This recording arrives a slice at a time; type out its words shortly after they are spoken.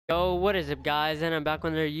Yo, what is up guys, and I'm back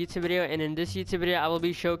with another YouTube video, and in this YouTube video I will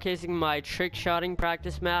be showcasing my trick shotting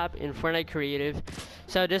practice map in Fortnite Creative.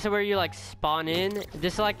 So this is where you like spawn in.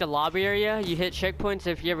 This is like the lobby area. You hit checkpoints.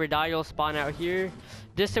 If you ever die, you'll spawn out here.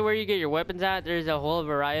 This is where you get your weapons at. There's a whole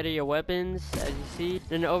variety of weapons, as you see.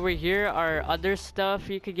 Then over here are other stuff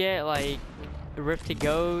you could get, like rift to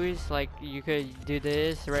goes. Like you could do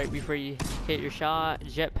this right before you hit your shot.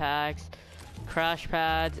 Jetpacks, crash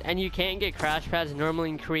pads, and you can't get crash pads normally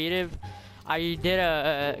in creative. I did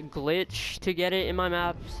a glitch to get it in my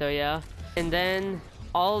map, so yeah. And then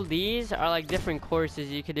all these are like different courses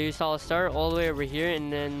you could do. So I'll start all the way over here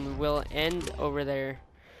and then we'll end over there.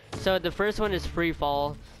 So the first one is free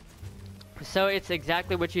fall. So it's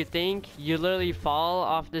exactly what you think. You literally fall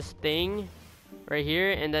off this thing right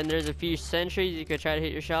here, and then there's a few sentries you could try to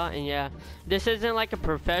hit your shot. And yeah, this isn't like a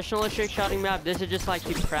professional trick shotting map. This is just like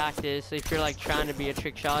you practice if you're like trying to be a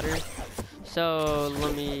trick shotter. So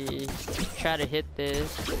let me try to hit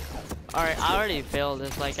this. Alright, I already failed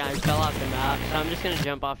this. Like I fell off the map, so I'm just gonna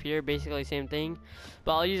jump off here. Basically same thing,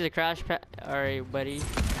 but I'll use a crash pad. Alright buddy.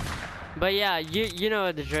 But yeah, you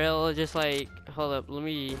know the drill. Just like, hold up, let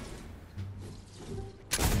me.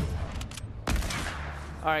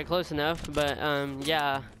 Alright, close enough. But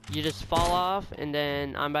yeah, you just fall off, and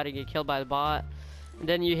then I'm about to get killed by the bot. And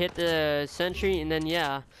then you hit the sentry, and then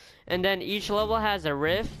yeah. And then each level has a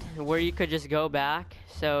rift where you could just go back.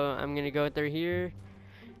 So I'm gonna go through here,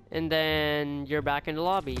 and then you're back in the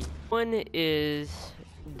lobby. One is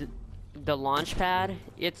the launch pad.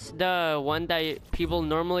 It's the one that people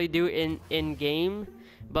normally do in game,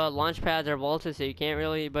 but launch pads are vaulted, so you can't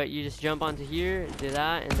really. But you just jump onto here, do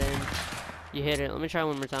that, and then you hit it. Let me try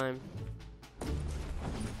one more time.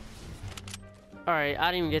 Alright,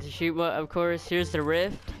 I didn't even get to shoot, but of course, here's the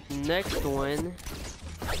rift. Next one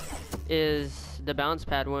is the bounce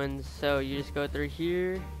pad ones. So you just go through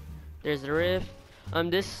here. There's the rift.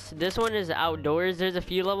 This one is outdoors. There's a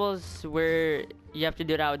few levels where you have to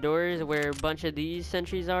do it outdoors, where a bunch of these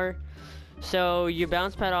sentries are. So you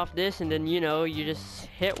bounce pad off this, and then you just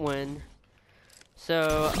hit one.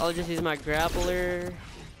 So I'll just use my grappler.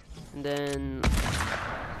 And then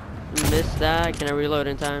miss that. Can I reload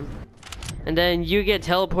in time? And then you get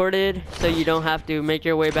teleported, so you don't have to make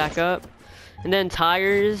your way back up. And then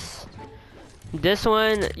tires. This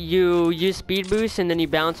one you use speed boost, and then you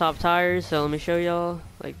bounce off tires. So let me show y'all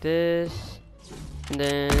like this. And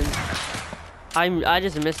then I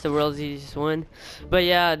just missed the world's easiest one. But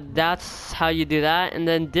yeah, that's how you do that. And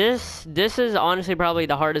then this is honestly probably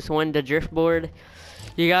the hardest one, the drift board.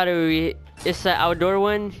 You gotta, it's the outdoor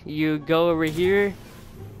one. You go over here,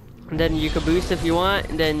 and then you can boost if you want,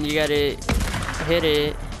 and then you gotta hit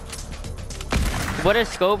it. What a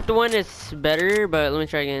scoped one is better, but let me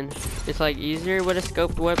try again. It's like easier with a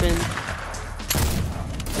scoped weapon.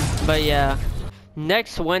 But yeah,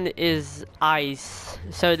 next one is ice.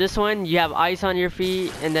 So this one, you have ice on your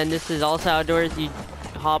feet, and then this is also outdoors. You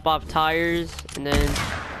hop off tires, and then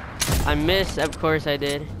I missed. Of course I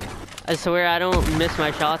did. I swear I don't miss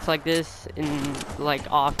my shots like this in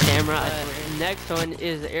like off camera. Next one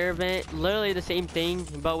is air vent. Literally the same thing,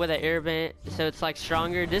 but with an air vent, so it's like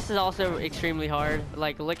stronger. This is also extremely hard.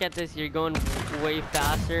 Like look at this, you're going way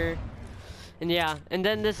faster. And yeah, and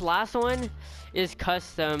then this last one is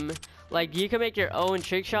custom. Like you can make your own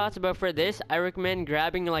trick shots, but for this I recommend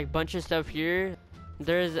grabbing like a bunch of stuff here.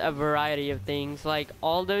 There's a variety of things, like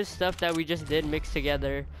all those stuff that we just did mixed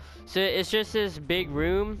together. So it's just this big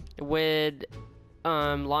room with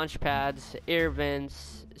launch pads, air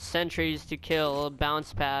vents, sentries to kill,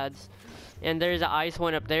 bounce pads, and there's an ice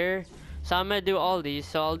one up there. So I'm gonna do all these.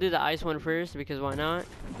 So I'll do the ice one first, because why not?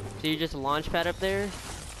 So you just launch pad up there,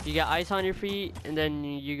 you got ice on your feet, and then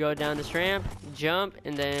you go down this ramp, jump,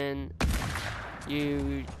 and then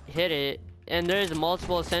you hit it. And there's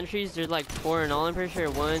multiple sentries. There's like 4 in all, I'm pretty sure.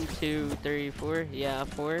 1, 2, 3, 4. Yeah,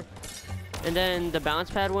 4. And then the bounce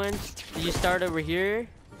pad one, you start over here,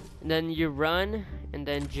 and then you run, and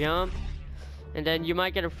then jump, and then you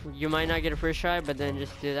might not get a first try, but then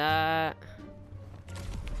just do that,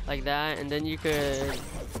 like that, and then you could,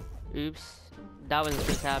 oops, that wasn't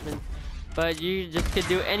supposed to happen, but you just could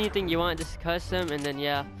do anything you want, just custom. And then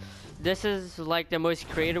yeah, this is like the most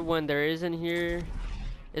creative one there is in here.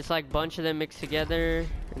 It's like a bunch of them mixed together,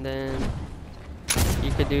 and then you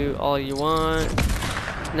could do all you want.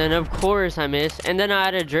 And then of course I missed, and then I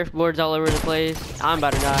added drift boards all over the place. I'm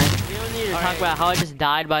about to die. We don't need to talk about how I just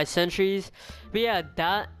died by sentries. But yeah,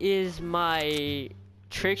 that is my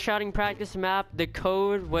trick shotting practice map. The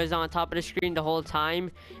code was on top of the screen the whole time,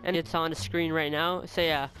 and it's on the screen right now. So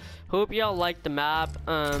yeah, hope y'all like the map.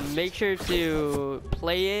 Make sure to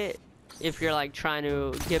play it if you're like trying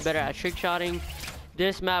to get better at trick shotting.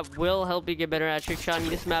 This map will help you get better at trick shotting.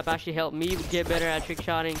 This map actually helped me get better at trick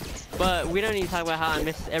shotting. But we don't need to talk about how I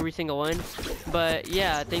missed every single one. But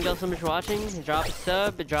yeah, thank y'all so much for watching. Drop a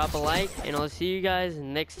sub, drop a like, and I'll see you guys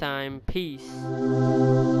next time. Peace.